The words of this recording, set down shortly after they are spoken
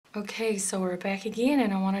Okay, so we're back again,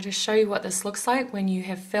 and I wanted to show you what this looks like when you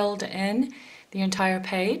have filled in the entire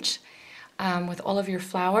page with all of your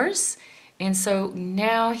flowers. And so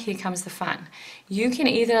now here comes the fun. You can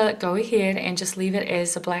either go ahead and just leave it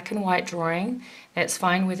as a black and white drawing. That's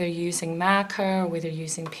fine whether you're using marker or whether you're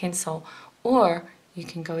using pencil, or you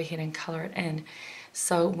can go ahead and color it in.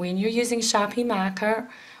 So when you're using Sharpie marker,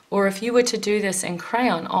 or if you were to do this in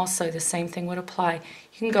crayon, also the same thing would apply.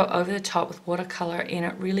 You can go over the top with watercolor, and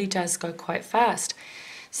it really does go quite fast.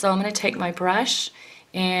 So I'm going to take my brush,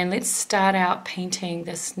 and let's start out painting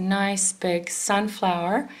this nice big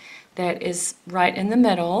sunflower that is right in the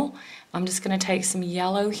middle. I'm just going to take some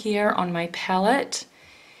yellow here on my palette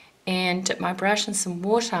and dip my brush in some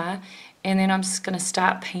water, and then I'm just going to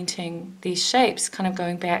start painting these shapes, kind of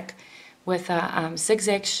going back with a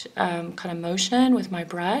zigzag kind of motion with my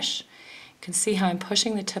brush. You can see how I'm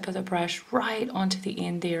pushing the tip of the brush right onto the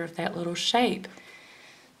end there of that little shape.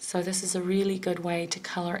 So this is a really good way to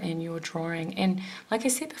color in your drawing. And like I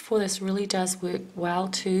said before, this really does work well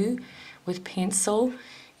too with pencil.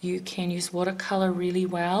 You can use watercolor really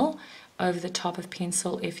well over the top of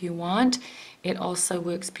pencil if you want. It also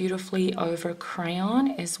works beautifully over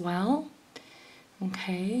crayon as well.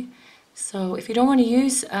 Okay. So if you don't want to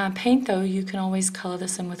use paint though, you can always color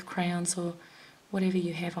this in with crayons or whatever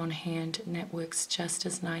you have on hand, and that works just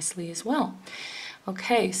as nicely as well.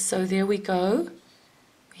 Okay, so there we go.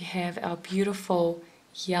 We have our beautiful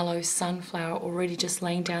yellow sunflower already just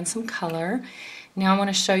laying down some color. Now I want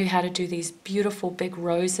to show you how to do these beautiful big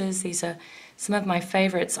roses. These are some of my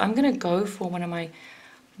favorites. I'm going to go for one of my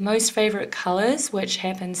most favorite colors, which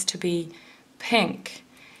happens to be pink.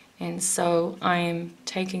 And so I am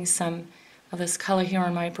taking some of this color here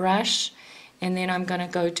on my brush, and then I'm going to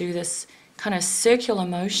go do this kind of circular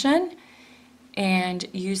motion and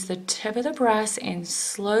use the tip of the brush and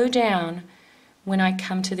slow down when I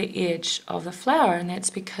come to the edge of the flower. And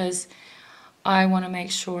that's because I want to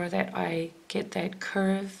make sure that I get that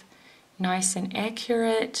curve nice and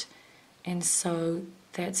accurate, and so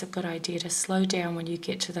that's a good idea to slow down when you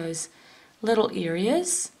get to those little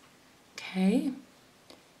areas. Okay.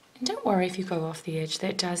 And don't worry if you go off the edge,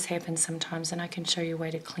 that does happen sometimes, and I can show you a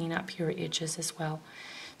way to clean up your edges as well.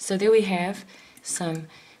 So there we have some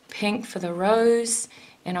pink for the rose,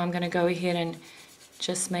 and I'm going to go ahead and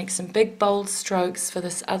just make some big bold strokes for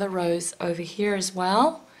this other rose over here as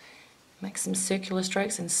well. Make some circular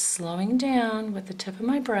strokes and slowing down with the tip of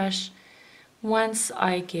my brush once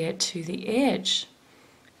I get to the edge.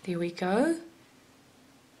 There we go.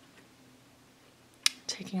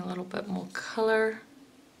 Taking a little bit more color.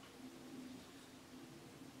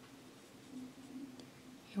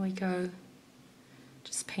 Here we go,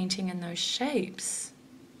 just painting in those shapes.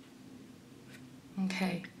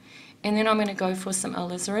 Okay, and then I'm going to go for some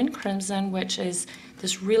alizarin crimson, which is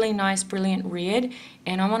this really nice brilliant red,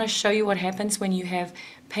 and I want to show you what happens when you have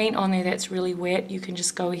paint on there that's really wet. You can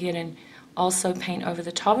just go ahead and also paint over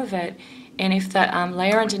the top of it, and if the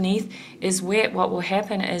layer underneath is wet, what will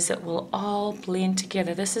happen is it will all blend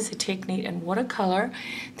together. This is a technique in watercolor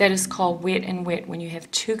that is called wet and wet, when you have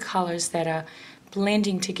two colors that are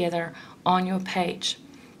blending together on your page.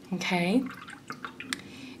 Okay,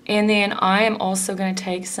 and then I am also going to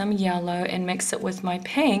take some yellow and mix it with my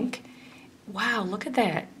pink. Wow, look at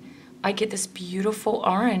that. I get this beautiful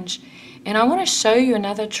orange, and I want to show you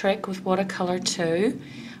another trick with watercolor too,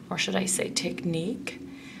 or should I say technique.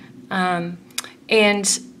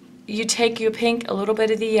 And you take your pink, a little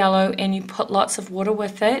bit of the yellow, and you put lots of water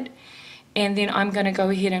with it, and then I'm going to go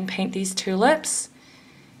ahead and paint these tulips.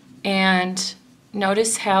 And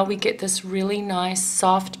notice how we get this really nice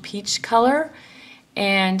soft peach color,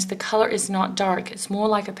 and the color is not dark, it's more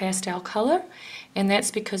like a pastel color, and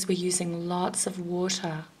that's because we're using lots of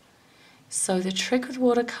water. So the trick with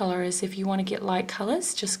watercolor is, if you want to get light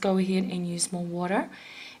colors, just go ahead and use more water,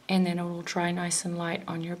 and then it will dry nice and light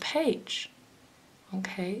on your page.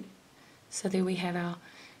 Okay, so there we have our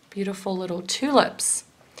beautiful little tulips.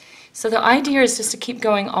 So the idea is just to keep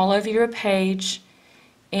going all over your page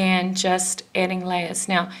and just adding layers.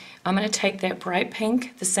 Now I'm going to take that bright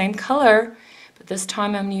pink, the same color, but this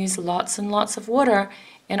time I'm going to use lots and lots of water,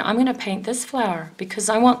 and I'm going to paint this flower because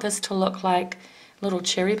I want this to look like little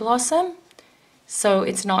cherry blossom. So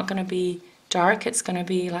it's not going to be dark, it's going to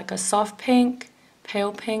be like a soft pink,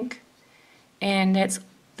 pale pink, and that's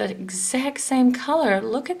the exact same color.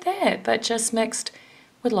 Look at that, but just mixed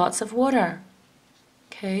with lots of water.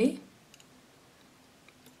 Okay.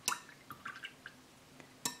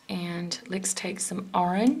 And let's take some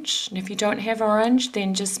orange, and if you don't have orange,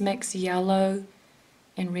 then just mix yellow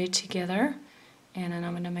and red together. And then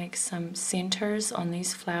I'm going to make some centers on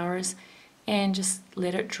these flowers and just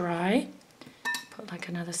let it dry. Put like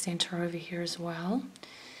another center over here as well.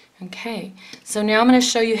 Okay, so now I'm going to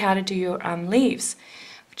show you how to do your leaves.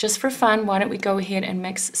 Just for fun, why don't we go ahead and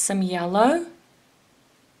mix some yellow,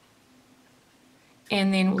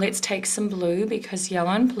 and then let's take some blue, because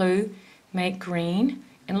yellow and blue make green.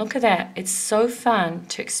 And look at that, it's so fun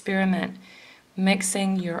to experiment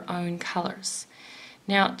mixing your own colors.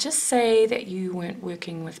 Now just say that you weren't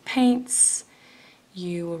working with paints,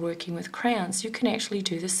 you were working with crayons. You can actually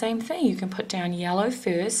do the same thing. You can put down yellow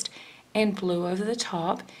first and blue over the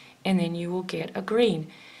top, and then you will get a green.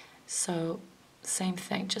 So same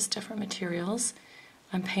thing, just different materials.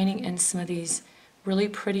 I'm painting in some of these really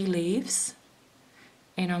pretty leaves,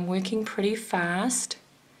 and I'm working pretty fast.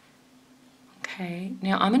 Okay,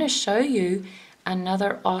 now I'm going to show you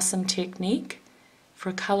another awesome technique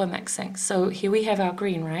for color mixing. So here we have our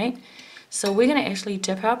green, right? So we're going to actually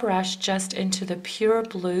dip our brush just into the pure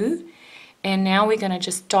blue, and now we're going to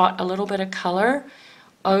just dot a little bit of color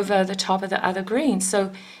over the top of the other green.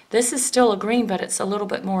 So this is still a green, but it's a little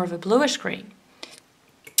bit more of a bluish green.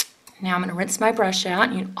 Now I'm going to rinse my brush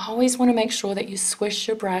out. You always want to make sure that you swish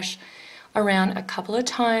your brush around a couple of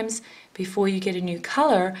times before you get a new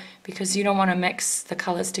color, because you don't want to mix the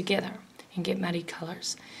colors together and get muddy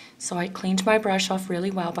colors. So I cleaned my brush off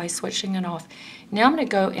really well by switching it off. Now I'm going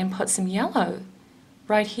to go and put some yellow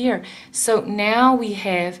right here. So now we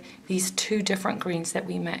have these two different greens that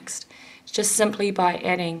we mixed, just simply by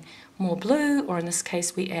adding more blue, or in this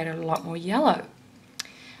case we added a lot more yellow.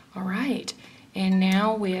 All right, and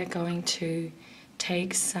now we're going to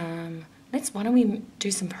take some, why don't we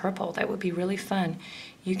do some purple? That would be really fun.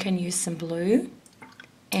 You can use some blue,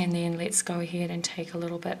 and then let's go ahead and take a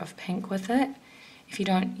little bit of pink with it. If you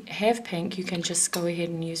don't have pink, you can just go ahead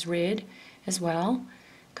and use red as well,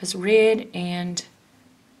 because red and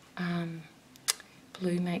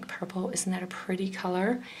blue make purple. Isn't that a pretty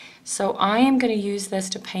color? So I am going to use this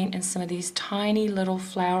to paint in some of these tiny little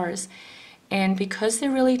flowers, and because they're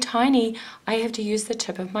really tiny, I have to use the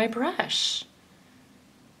tip of my brush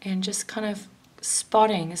and just kind of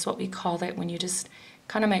spotting is what we call that, when you just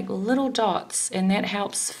kind of make little dots, and that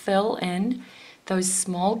helps fill in those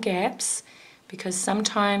small gaps, because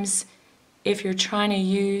sometimes if you're trying to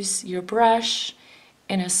use your brush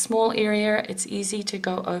in a small area, it's easy to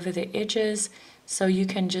go over the edges. So you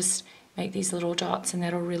can just make these little dots, and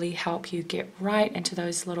that'll really help you get right into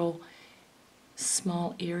those little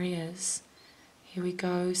small areas. Here we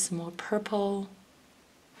go, some more purple.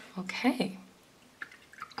 Okay.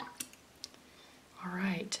 All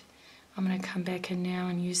right, I'm going to come back in now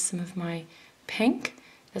and use some of my pink.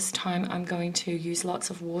 This time I'm going to use lots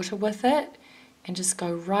of water with it and just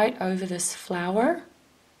go right over this flower.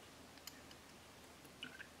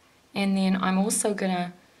 And then I'm also going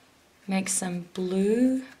to make some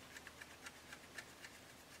blue.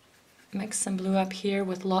 Mix some blue up here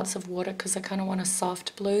with lots of water, because I kind of want a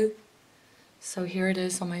soft blue. So here it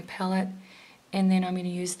is on my palette. And then I'm going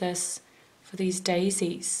to use this for these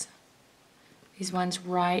daisies. These ones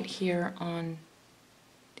right here on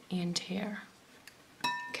the end here.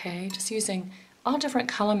 Okay, just using all different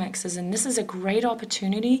color mixes, and this is a great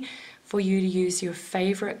opportunity for you to use your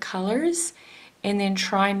favorite colors and then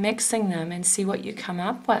try mixing them and see what you come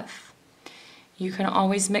up with. You can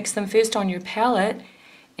always mix them first on your palette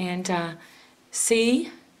and see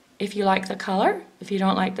if you like the color. If you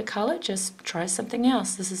don't like the color, just try something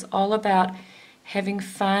else. This is all about having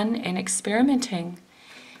fun and experimenting.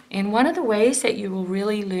 And one of the ways that you will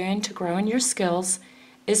really learn to grow in your skills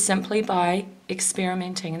is simply by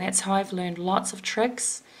experimenting. And that's how I've learned lots of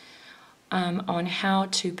tricks on how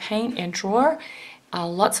to paint and draw.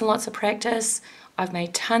 Lots and lots of practice. I've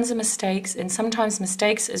made tons of mistakes, and sometimes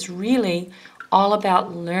mistakes is really all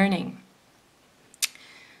about learning.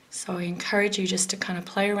 So I encourage you just to kind of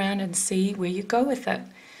play around and see where you go with it.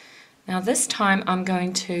 Now this time I'm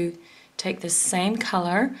going to take the same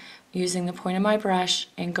color using the point of my brush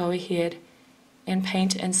and go ahead and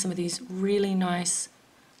paint in some of these really nice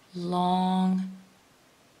long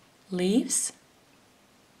leaves,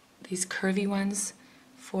 these curvy ones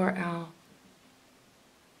for our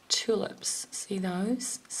tulips. See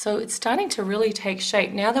those? So it's starting to really take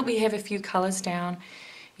shape. Now that we have a few colors down,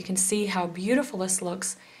 you can see how beautiful this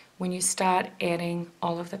looks when you start adding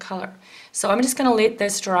all of the color. So I'm just going to let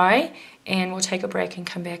this dry, and we'll take a break and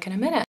come back in a minute.